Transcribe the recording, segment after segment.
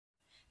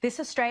This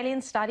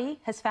Australian study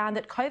has found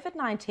that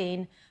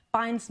COVID-19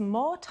 binds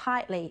more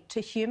tightly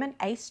to human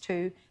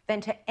ACE2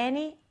 than to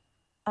any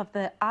of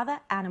the other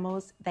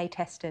animals they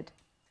tested.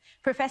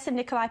 Professor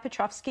Nikolai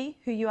Petrovsky,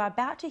 who you are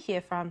about to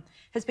hear from,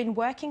 has been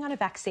working on a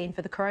vaccine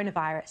for the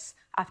coronavirus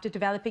after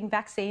developing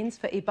vaccines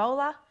for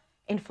Ebola,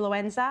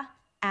 influenza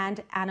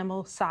and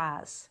animal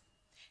SARS.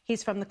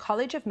 He's from the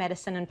College of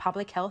Medicine and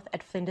Public Health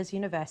at Flinders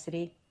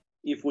University.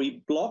 If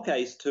we block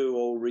ACE2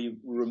 or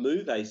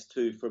remove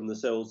ACE2 from the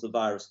cells, the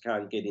virus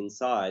can't get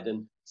inside,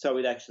 and so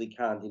it actually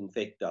can't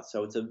infect us.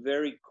 So it's a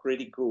very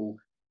critical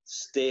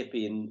step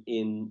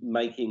in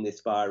making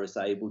this virus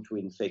able to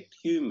infect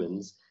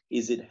humans,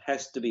 is it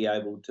has to be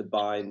able to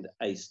bind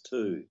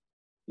ACE2.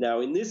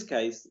 Now, in this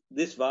case,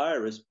 this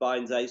virus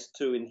binds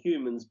ACE2 in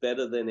humans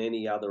better than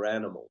any other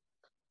animal.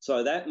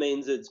 So that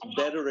means it's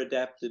better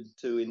adapted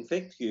to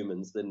infect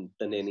humans than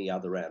any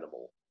other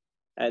animal.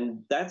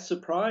 And that's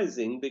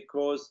surprising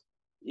because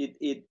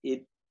we're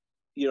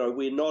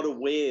not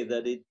aware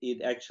that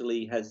it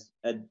actually has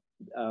had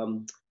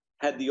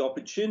the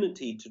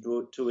opportunity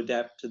to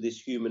adapt to this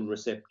human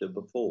receptor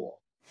before.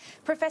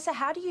 Professor,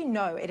 how do you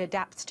know it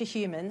adapts to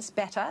humans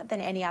better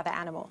than any other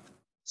animal?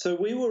 So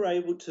we were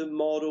able to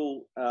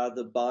model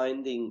the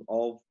binding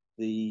of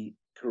the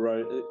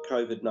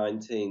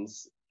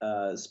COVID-19's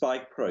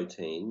spike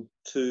protein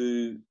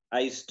to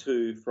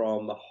ACE2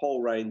 from a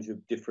whole range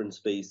of different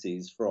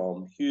species,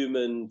 from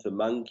human to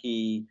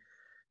monkey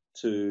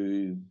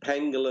to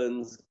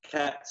pangolins,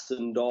 cats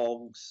and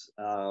dogs,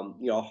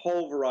 a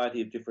whole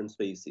variety of different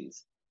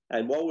species.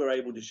 And what we're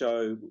able to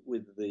show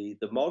with the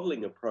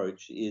modeling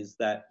approach is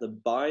that the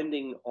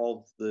binding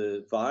of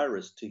the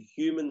virus to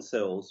human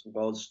cells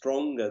was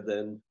stronger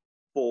than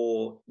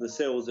for the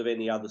cells of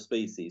any other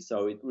species.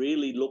 So it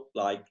really looked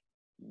like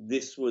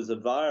this was a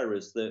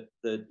virus that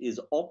is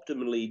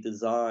optimally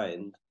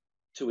designed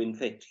to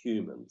infect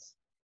humans.